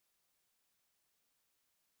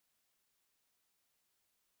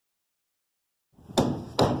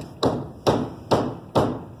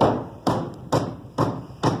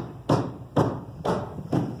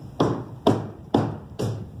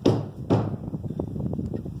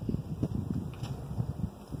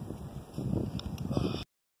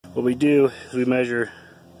What we do is we measure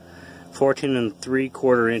 14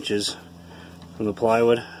 3/4 inches from the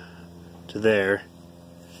plywood to there,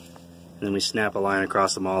 and then we snap a line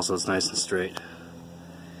across them all so it's nice and straight.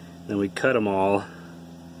 Then we cut them all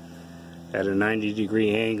at a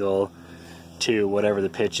 90-degree angle to whatever the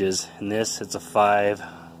pitch is. In this, it's a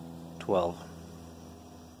 5/12.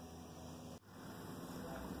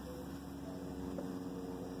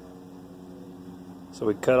 So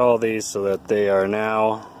we cut all these so that they are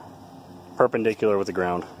now perpendicular with the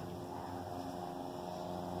ground.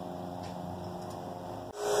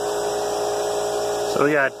 So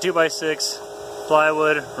we got 2x6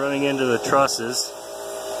 plywood running into the trusses.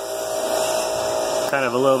 Kind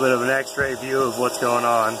of a little bit of an x-ray view of what's going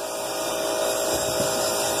on.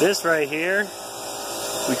 This right here,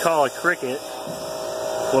 we call a cricket.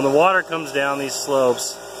 When the water comes down these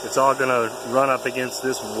slopes, it's all going to run up against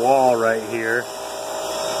this wall right here.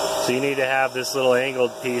 So you need to have this little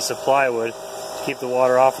angled piece of plywood to keep the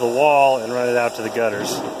water off the wall and run it out to the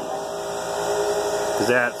gutters. Because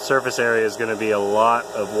that surface area is going to be a lot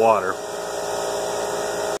of water.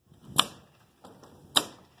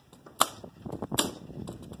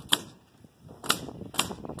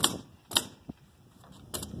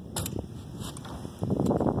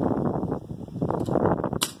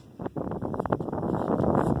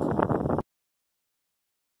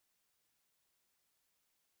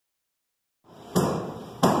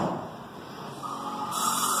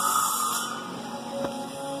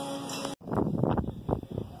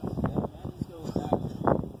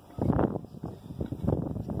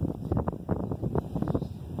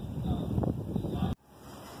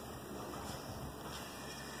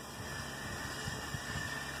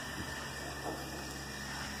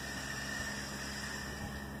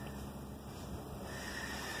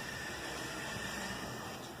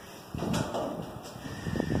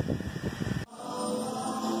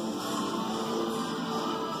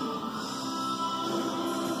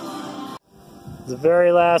 The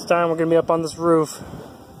very last time we're going to be up on this roof.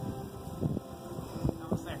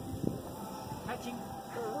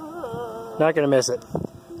 Not going to miss it.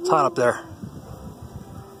 It's hot up there.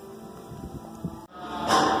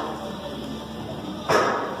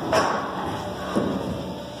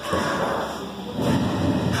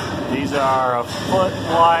 These are a foot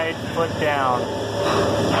wide, foot down.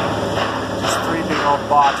 Just 3 big old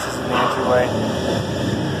boxes in the entryway.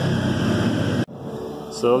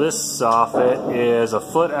 So this soffit is a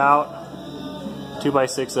foot out,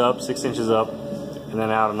 2x6 up, 6 inches up, and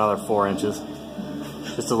then out another 4 inches.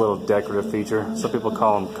 Just a little decorative feature. Some people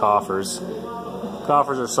call them coffers.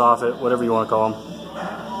 Coffers or soffit, whatever you want to call them.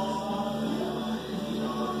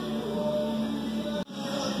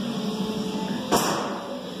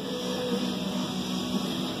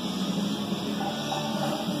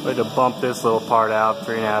 I had to bump this little part out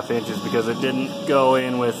 3.5 inches because it didn't go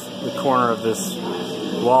in with the corner of this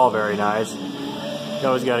wall very nice. You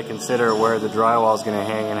always got to consider where the drywall is going to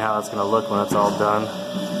hang and how it's going to look when it's all done.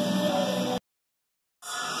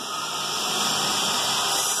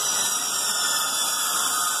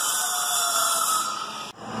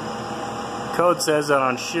 Code says that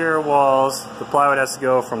on shear walls, the plywood has to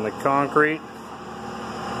go from the concrete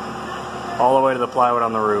all the way to the plywood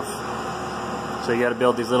on the roof. So you got to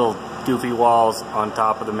build these little goofy walls on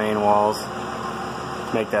top of the main walls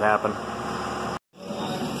to make that happen.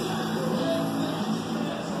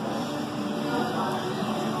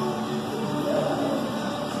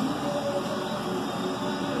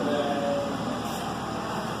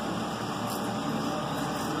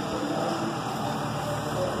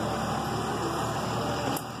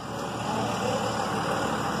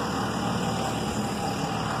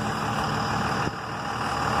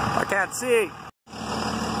 I can't see.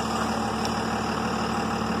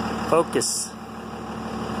 Focus.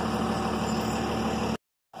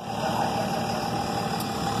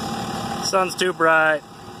 Sun's too bright.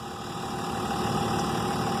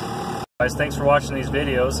 Guys, thanks for watching these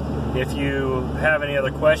videos. If you have any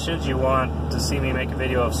other questions, you want to see me make a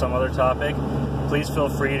video of some other topic, please feel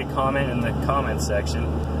free to comment in the comment section.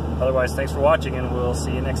 Otherwise, thanks for watching and we'll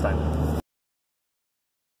see you next time.